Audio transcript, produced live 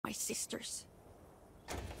my sisters.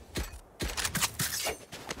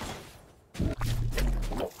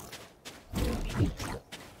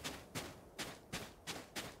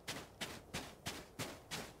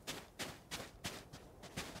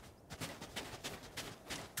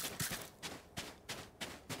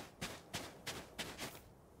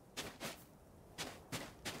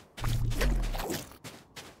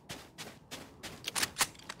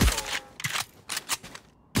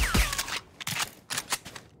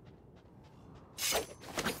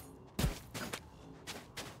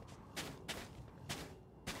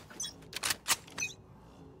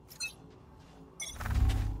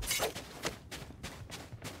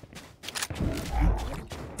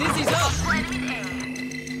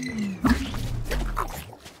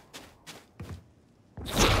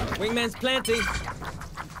 Wingman's planting.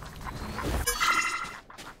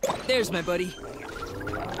 There's my buddy.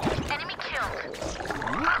 Enemy killed.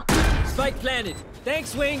 Spike planted.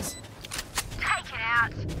 Thanks, Wings. Take it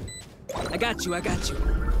out. I got you, I got you.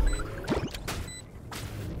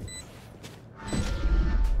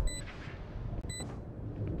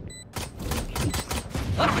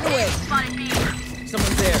 Up and away. Spotted B.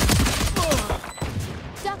 Someone's there.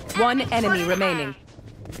 One enemy remaining.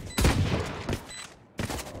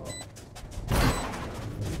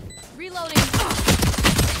 Reloading.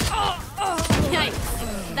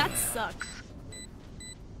 Yikes. That sucks.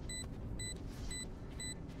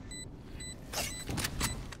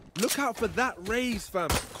 Look out for that raise, fam.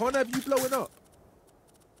 Can't have you blowing up.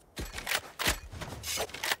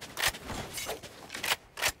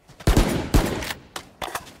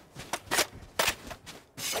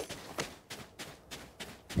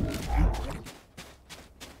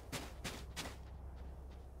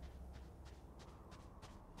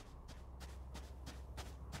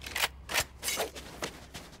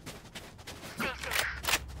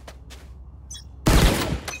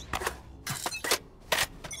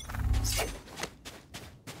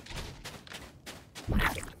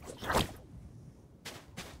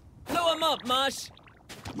 Blow him up, Mosh.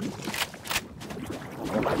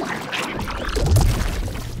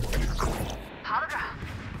 Holograph.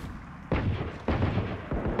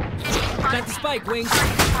 Plant the spike, Wings.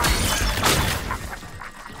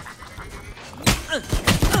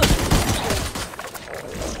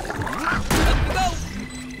 Up we go.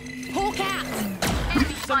 Whole cat.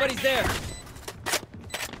 Somebody's there.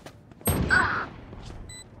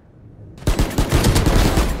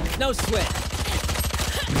 No sweat.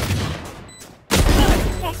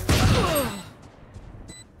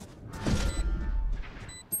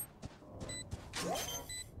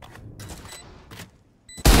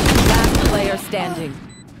 Last player standing.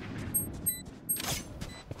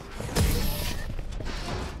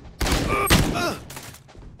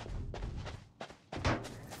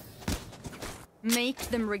 Make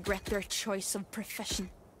them regret their choice of profession.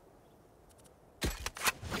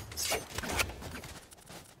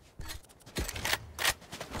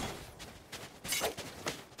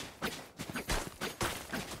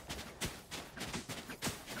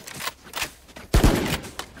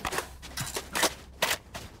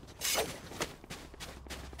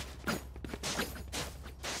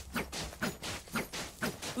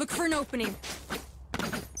 Look for an opening.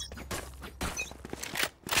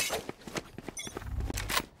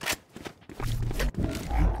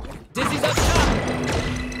 Dizzy's up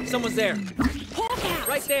top. Someone's there.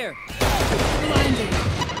 Right there. Blinding.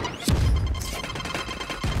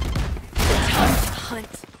 Time to hunt.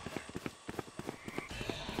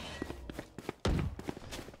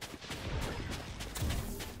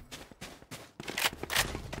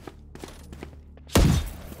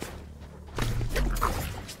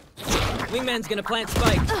 Wingman's gonna plant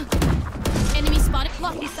spike. Enemy spotted.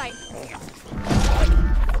 Blocking sight.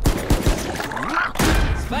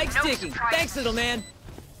 Spike's ticking. Thanks, little man.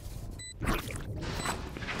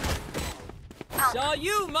 Saw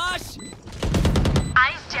you, Mosh.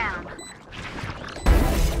 Eyes down.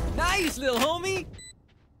 Nice, little homie.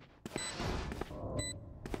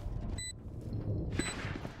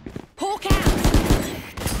 Whole cat.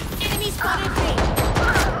 Enemy spotted.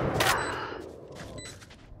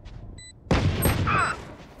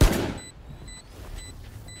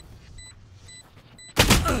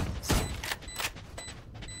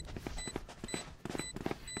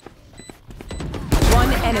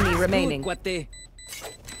 One enemy remaining. Cuate.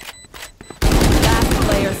 Last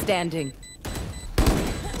player standing.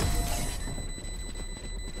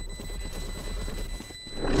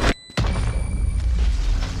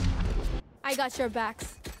 I got your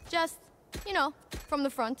backs. Just, you know, from the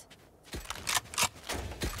front.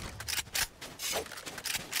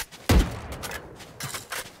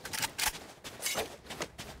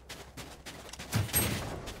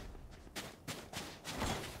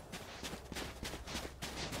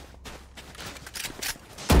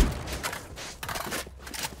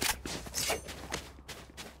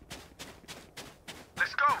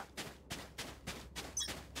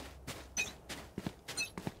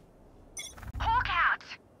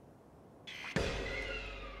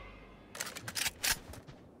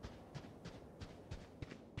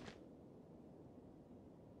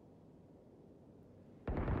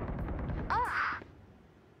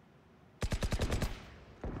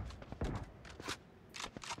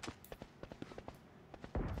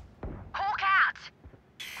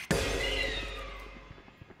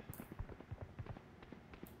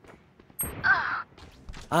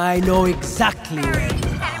 I know exactly where.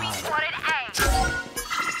 Enemy spotted A.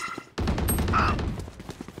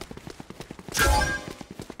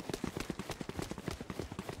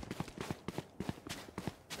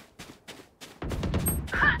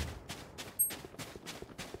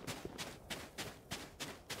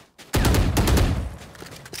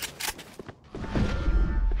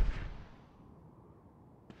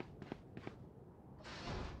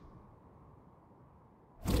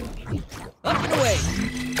 Up and away.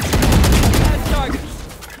 Bad target.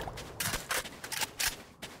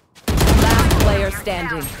 Last player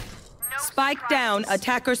standing. No Spike down,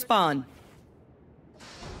 attacker spawn.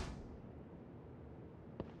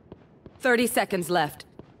 30 seconds left.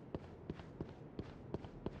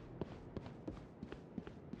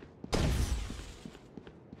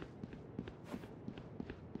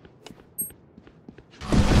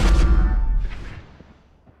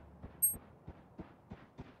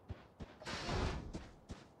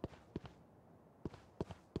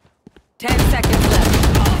 Ten seconds left.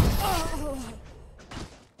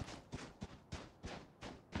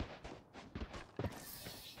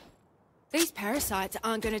 These parasites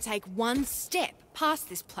aren't going to take one step past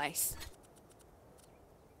this place.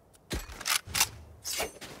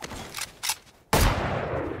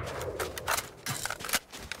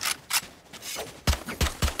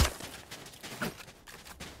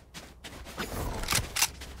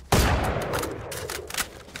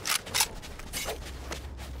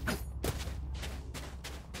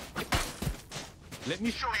 Let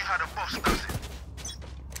me show you how the boss does it.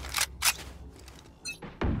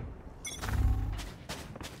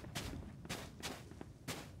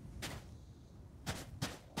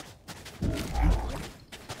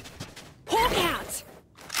 Hawk out!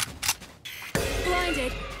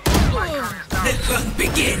 Blinded. The hunt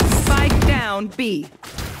begins. Spike down, B.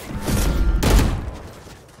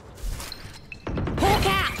 Hawk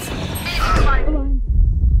out!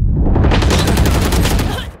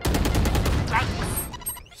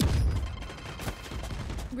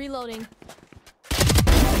 Reloading.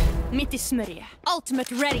 Mitt i smörja.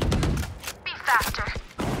 Ultimate ready. Be faster.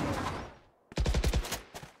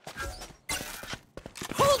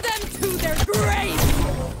 Hold them to their grave!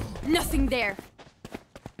 Nothing there.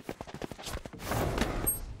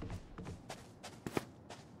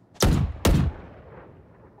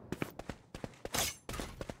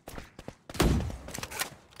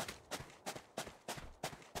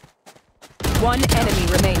 One enemy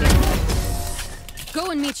remaining.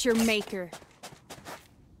 Go and meet your maker.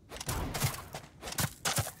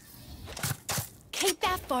 Keep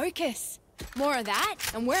that focus. More of that,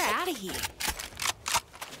 and we're out of here.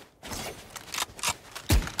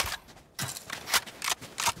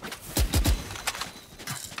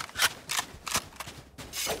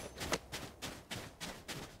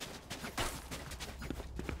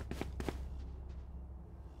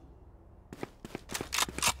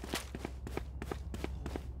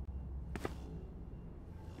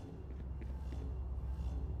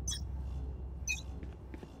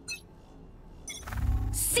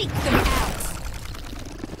 Seek them out.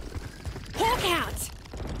 Hawk out.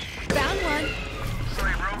 Found one.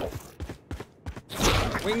 Sorry, bro.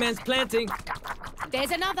 Wingman's planting.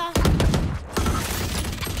 There's another.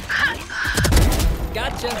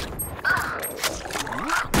 Gotcha.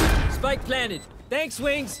 Spike planted. Thanks,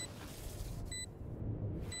 Wings.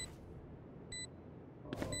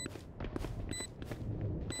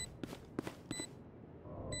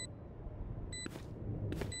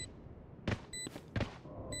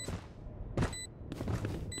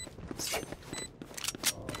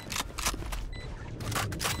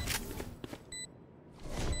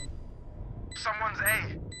 Someone's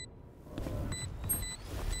A.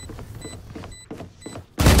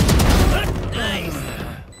 Nice.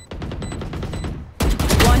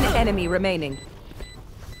 One enemy remaining.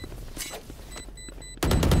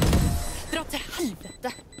 Dra till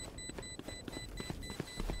helvete.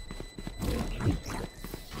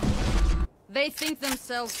 They think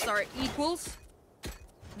themselves are equals.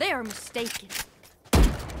 They are mistaken.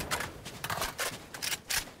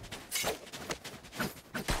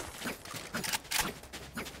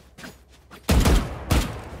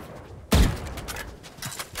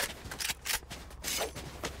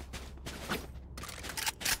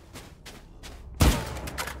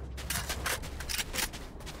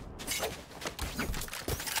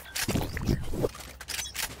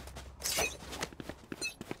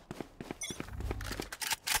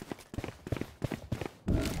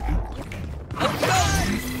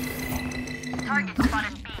 Target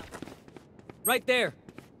spotted B. Right there.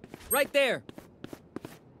 Right there.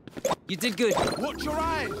 You did good. Watch your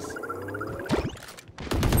eyes.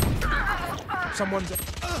 Someone's...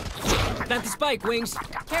 Plant the spike, Wings.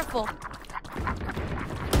 Careful.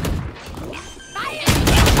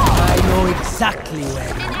 I know exactly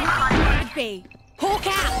where. B. Hawk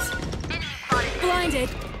out! Blinded.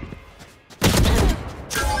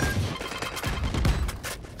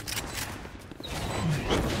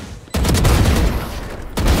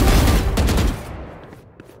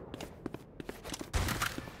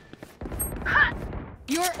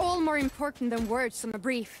 You're all more important than words on a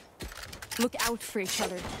brief. Look out for each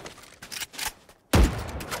other.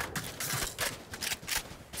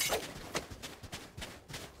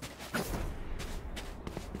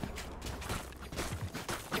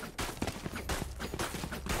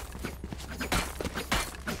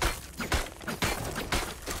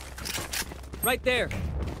 Right there.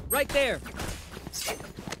 Right there.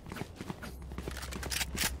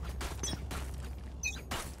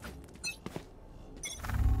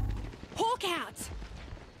 Hawk out!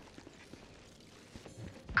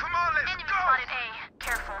 Come on, let's Enemy go. spotted A.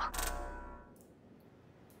 Careful.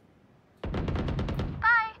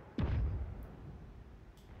 Bye.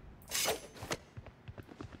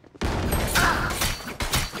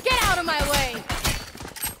 Get out of my way!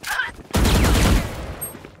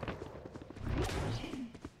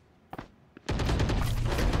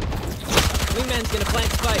 Wingman's gonna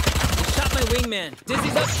plant spike. Shot my wingman.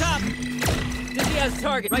 Dizzy's up top. Dizzy has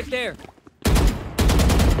target right there.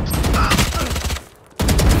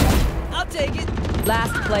 I'll take it.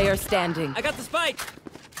 Last player standing. I got the spike.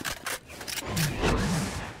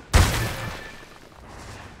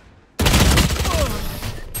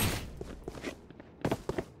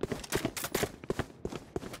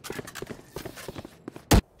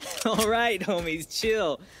 All right, homies,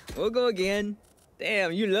 chill. We'll go again.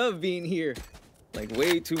 Damn, you love being here. Like,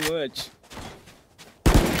 way too much.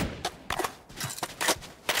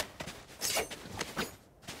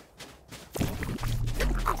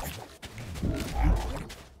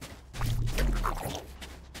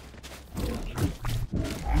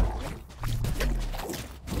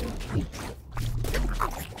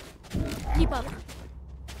 Keep up.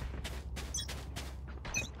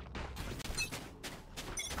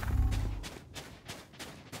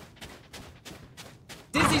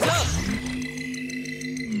 Dizzy's up!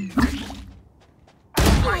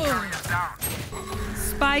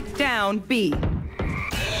 Spike down B.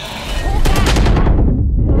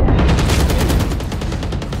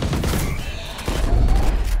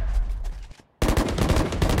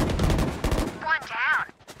 One down.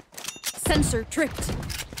 Sensor tripped.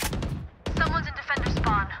 Someone's in defender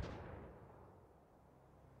spawn.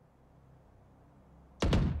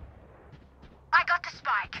 I got the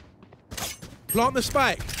spike. Plant the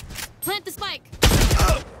spike. Plant the spike.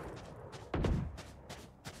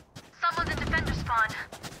 Someone's in defender spawn.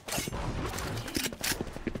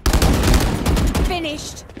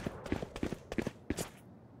 Finished.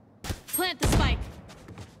 Plant the spike.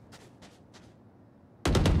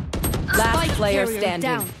 Last Spike player carrier standing.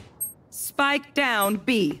 down. Spike down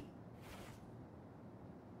B.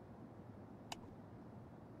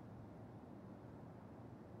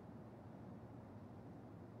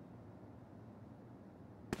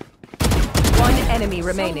 One enemy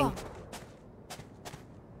remaining. long.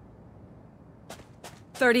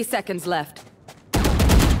 30 seconds left.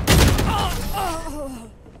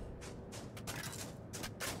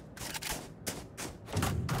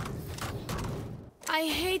 I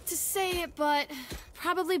hate to say it, but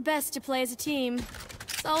probably best to play as a team.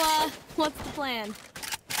 So, what's the plan?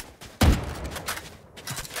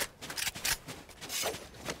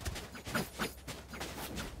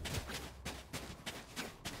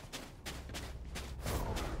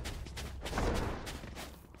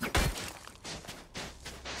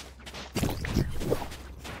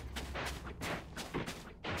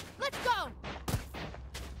 Let's go!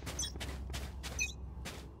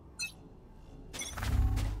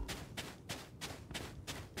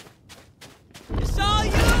 It's all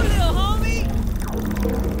you, little homie!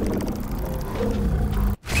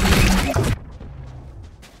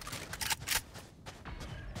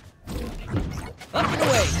 Up and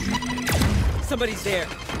away! Somebody's there.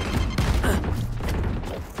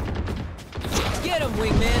 Get him,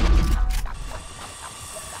 wingman!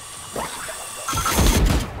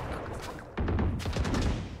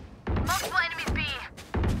 Multiple enemies B.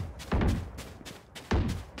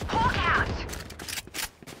 Hawk out.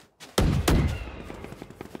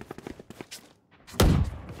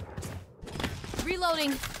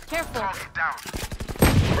 Reloading. Careful. Target down.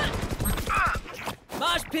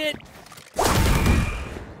 Mosh pit!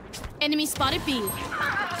 Enemy spotted B.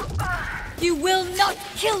 You will not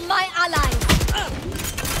kill my allies!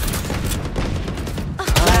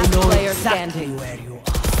 I Last know player exactly standing. where you are.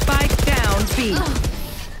 Spike down B.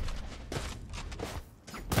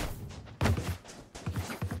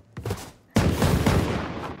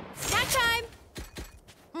 Snack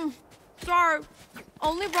time! Sorry.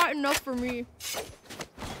 Only brought enough for me.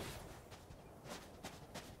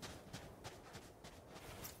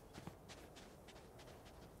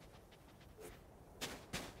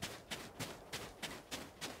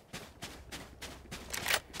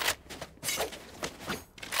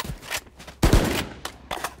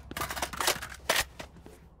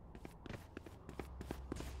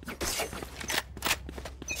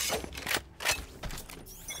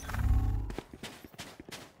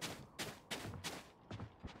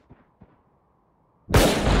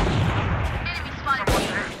 Enemy spotted.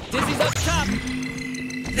 Dizzy's up top.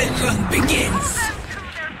 The hunt begins. Them to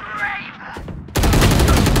their grave.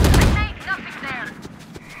 I think nothing there.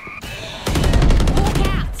 Walk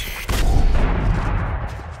out!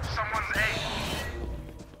 Someone's A.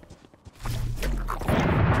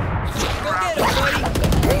 Go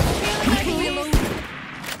get him, buddy.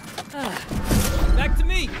 Back to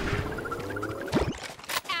me.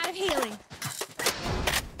 Out of healing.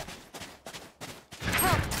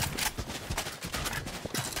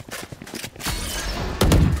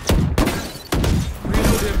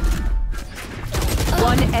 Reload him.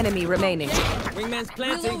 One enemy remaining. Wingman's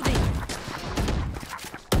planting.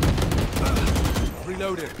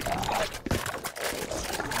 Reload him.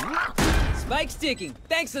 Spike sticking.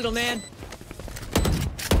 Thanks, little man.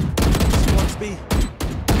 Wants B.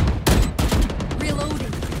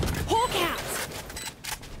 Reloading. Hawk out!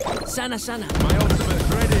 Sana, sana. My ultimate's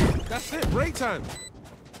ready. That's it. Break time.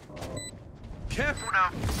 Careful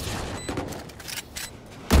now.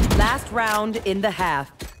 Last round in the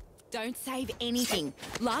half. Don't save anything.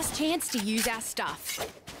 Last chance to use our stuff.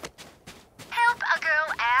 Help a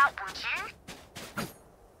girl out, would you?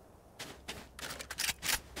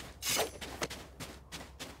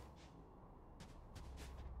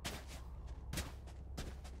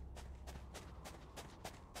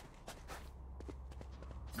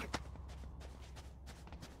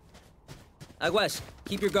 Aguas,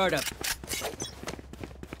 keep your guard up.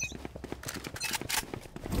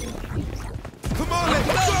 Come on,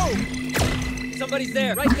 let's go. Somebody's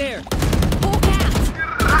there, right there. Hawk out!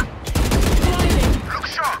 Blinding. Look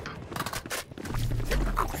sharp.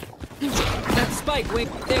 That's Spike, Wing.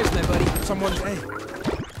 There's my buddy. Someone's A.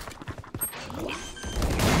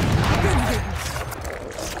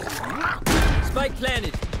 Spike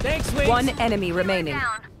planted. Thanks, Wing. One enemy remaining.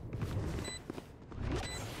 Down.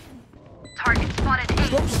 Target spotted A.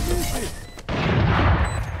 Stop stupid.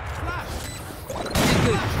 Did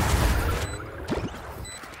good.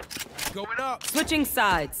 Going up. Switching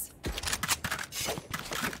sides.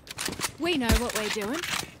 We know what we're doing.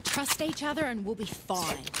 Trust each other and we'll be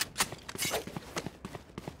fine.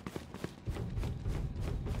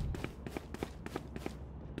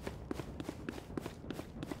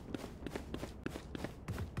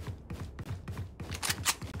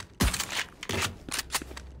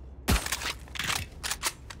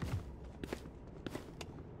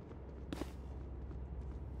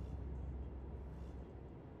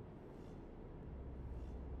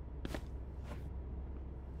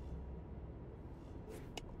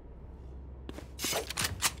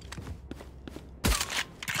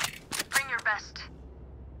 Bring your best.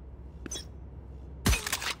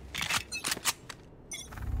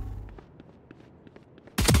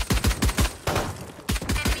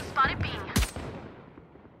 Enemy spotted B.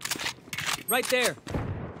 Right there.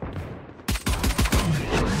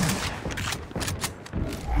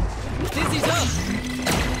 Dizzy's up.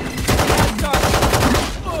 Target.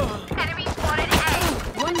 Enemy spotted A.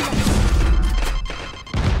 One left.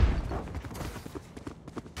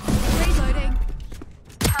 Reloading.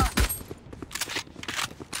 Help.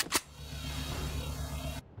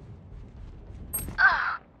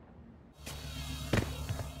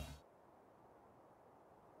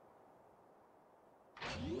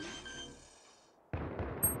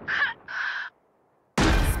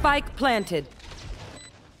 Spike planted.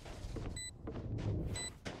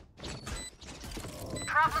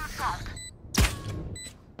 Problem solved.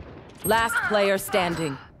 Last player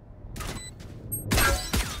standing.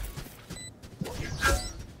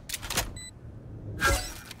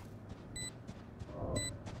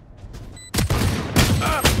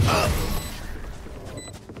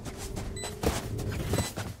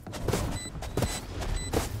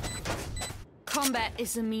 Combat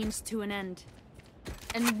is a means to an end.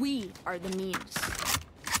 And we are the means.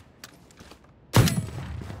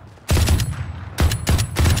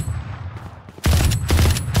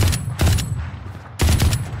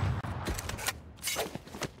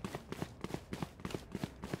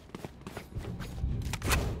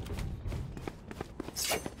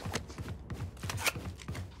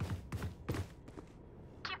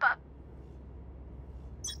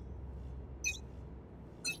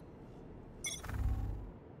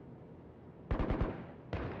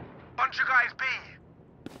 want you guys be.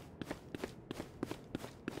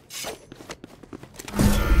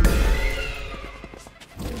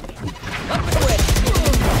 Up and away.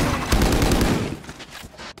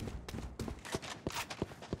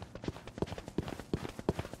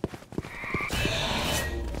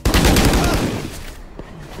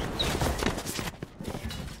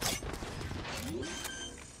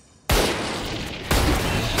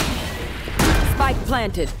 Spike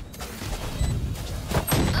planted.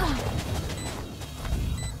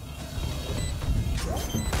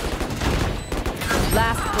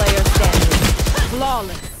 Last player standing.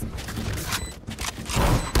 Flawless.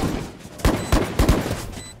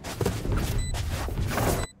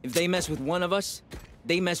 If they mess with one of us,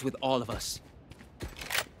 they mess with all of us.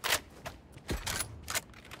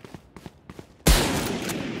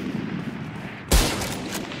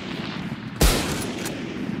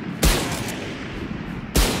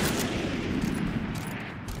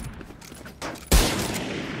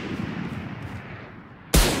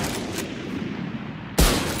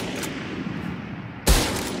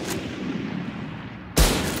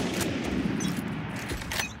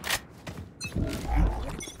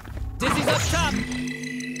 Dizzy's up top!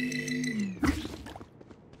 Here.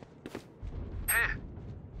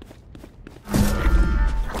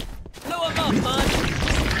 Blow him up,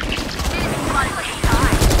 man!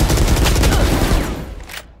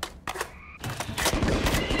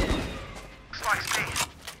 Spike's B.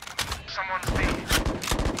 Someone's B.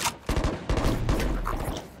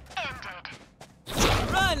 Ended.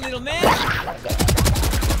 Run, little man!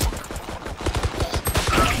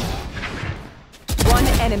 One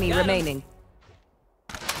enemy Got him. remaining.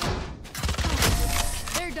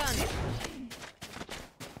 They're done.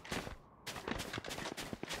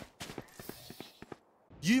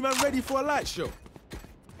 You man ready for a light show?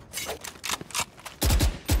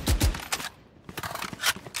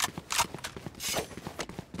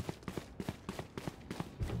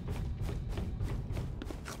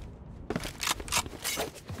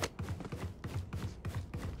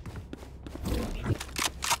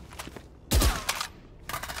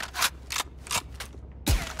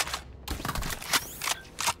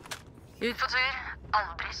 Ut på tur,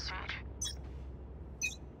 aldri sur.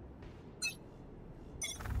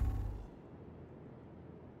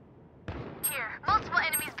 Here, multiple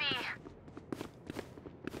enemies B.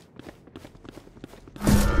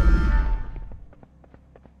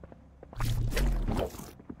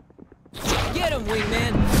 Get him,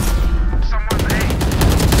 wingman! Someone's A.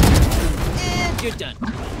 And you're done.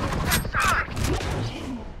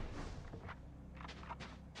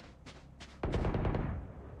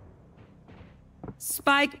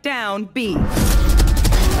 Spike down B.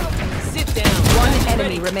 Sit down. One Ready.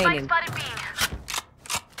 enemy remaining. Spike spotted B.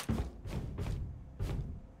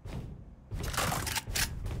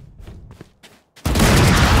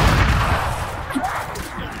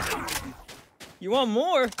 You want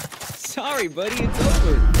more? Sorry, buddy, it's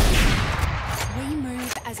over. We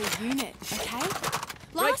move as a unit, okay?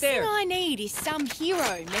 Right Last there. thing I need is some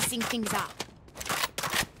hero messing things up.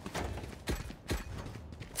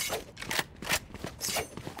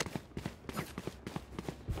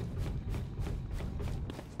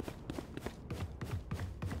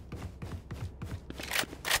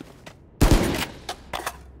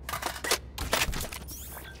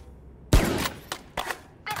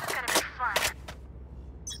 This is gonna be fun.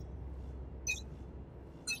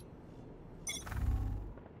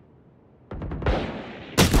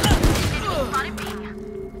 Spotted B.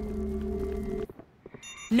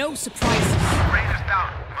 No surprises. Rain is down.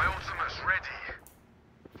 My ultimate's ready.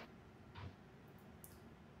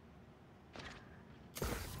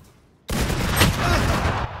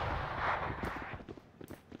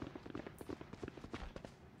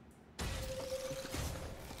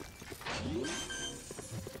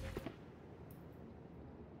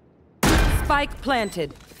 Spike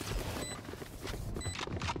planted.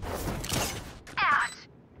 Out.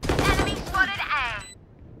 Enemy spotted A.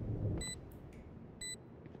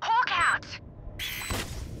 Hawk out.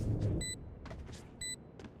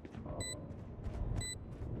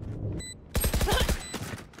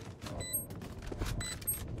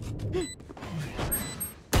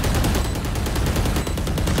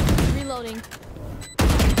 Reloading.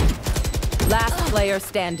 Last player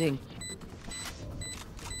standing.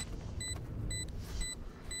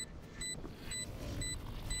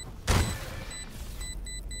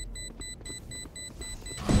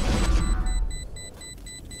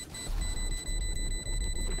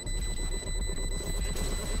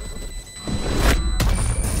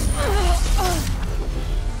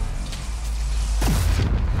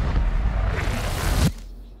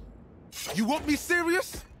 You want me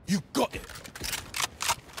serious? You got it.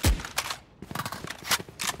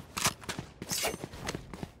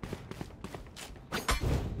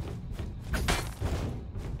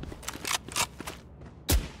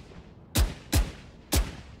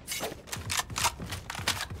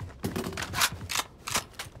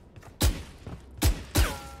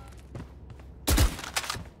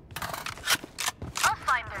 I'll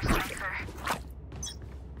find their sniper.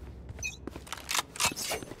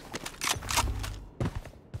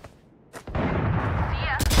 See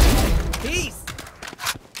ya. Peace!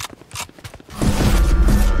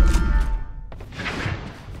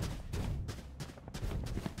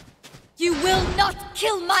 You will not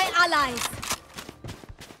kill my allies!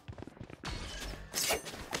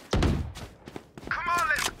 Come on,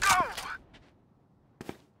 let's go!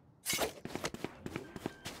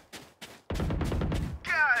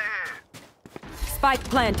 Get out of here! Spike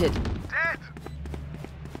planted. Dead!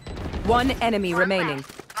 One enemy remaining.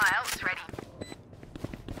 My ult's ready.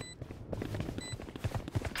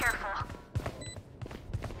 Careful.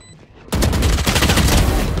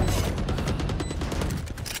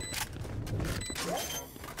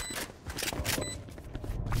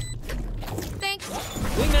 Thanks.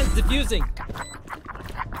 Wingman's defusing.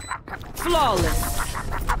 Flawless.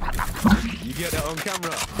 You get that on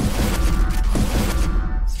camera.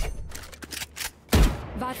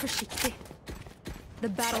 Var försiktig. The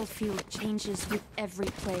battlefield changes with every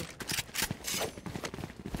play.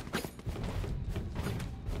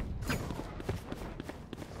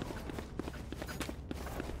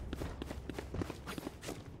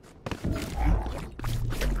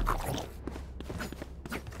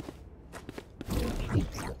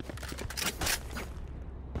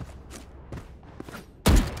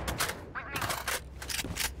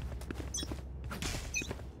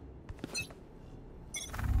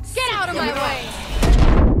 Get out of my way!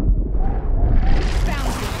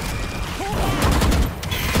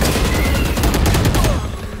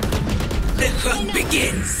 The hunt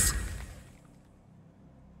begins.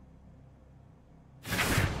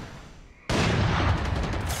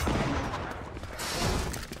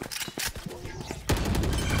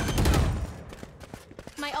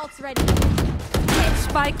 My ult's ready.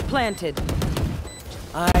 Spike planted.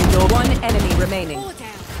 I know. One enemy remaining. Pull it down.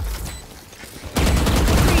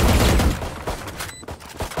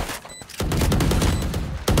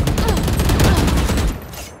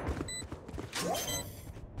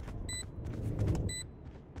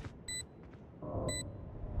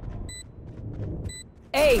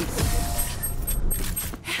 Ace.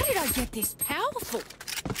 How did I get this powerful?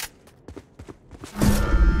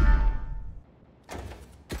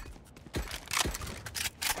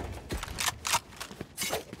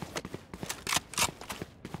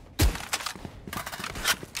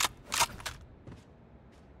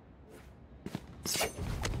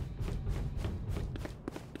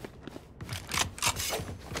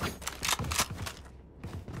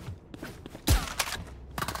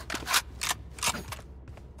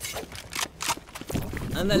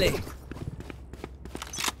 Ándale.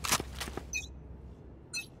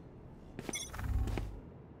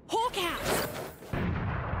 Hawk out!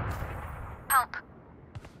 Help.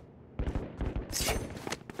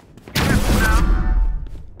 Careful now.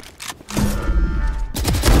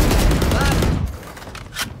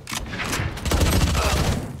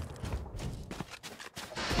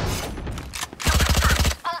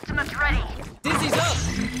 Ultimate ready. Dizzy's up!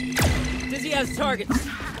 Dizzy has targets.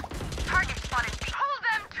 Target spotted. Pull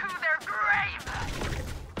them to their grave.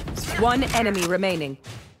 One enemy remaining.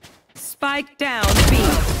 Spike down B.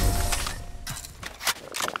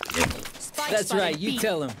 Spike That's spotted right, you B.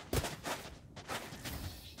 tell him.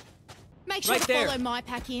 Make sure Right to there. follow my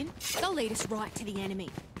pack in. They'll lead us right to the enemy.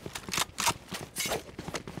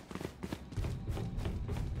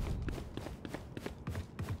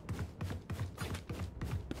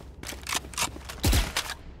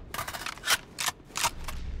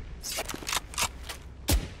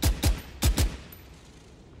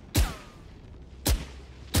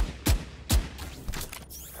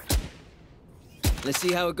 Let's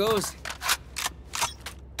see how it goes.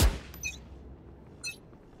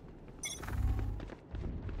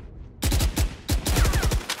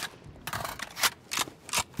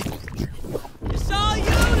 It's all you,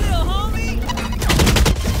 little homie! Let's go!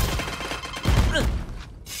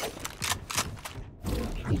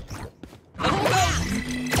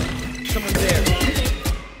 Someone's there.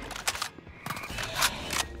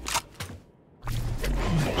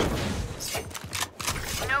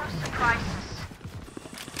 No surprises.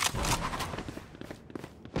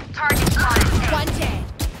 Target spotted. One dead.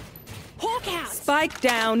 Hawk out! Spike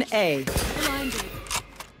down A. Blinded.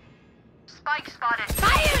 Spike spotted.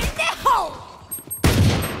 Fire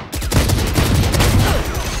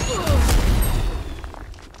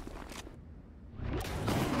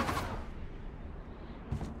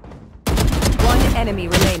enemy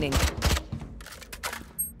remaining.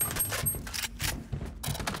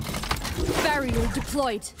 Barrier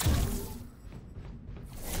deployed.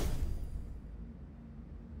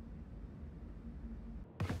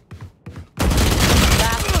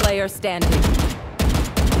 Last player standing.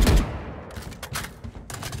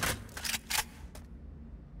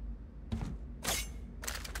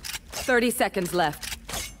 Thirty seconds left.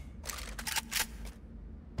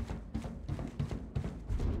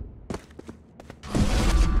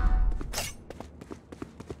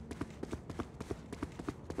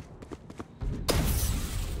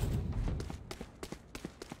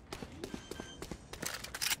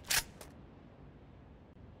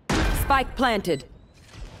 Spike planted.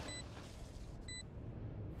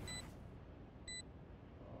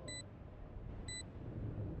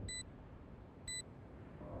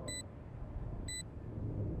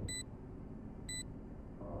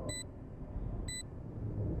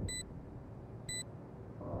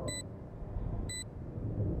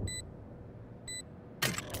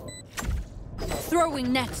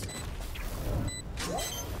 Throwing net.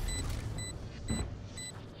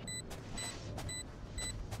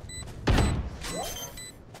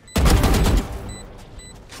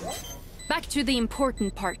 Back to the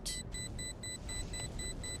important part.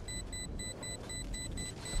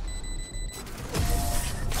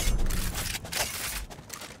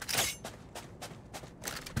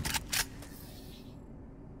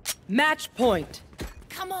 Match point.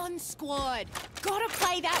 Come on, squad. Gotta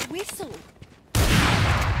play that whistle.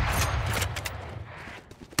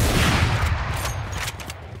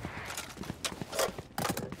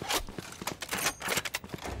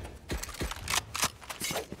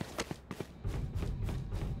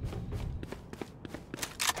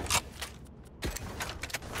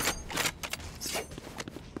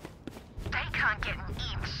 They can't get an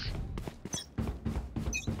inch.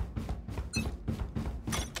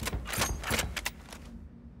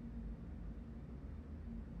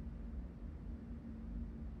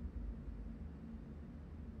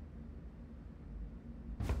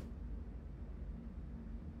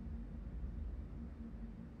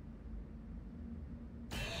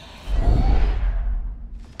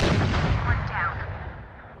 One down.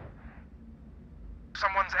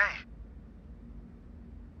 Someone's A.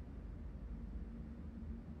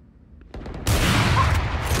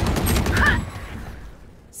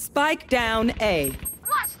 Spike down A.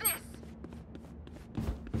 Watch this!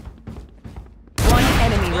 One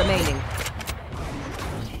enemy remaining.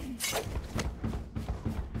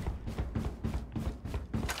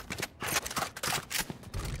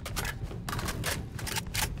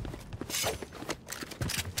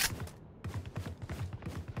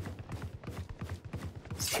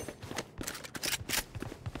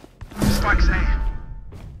 Spike's A.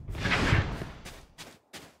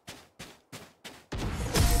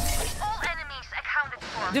 All enemies accounted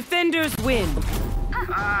for. Defenders win.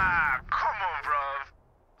 Ah,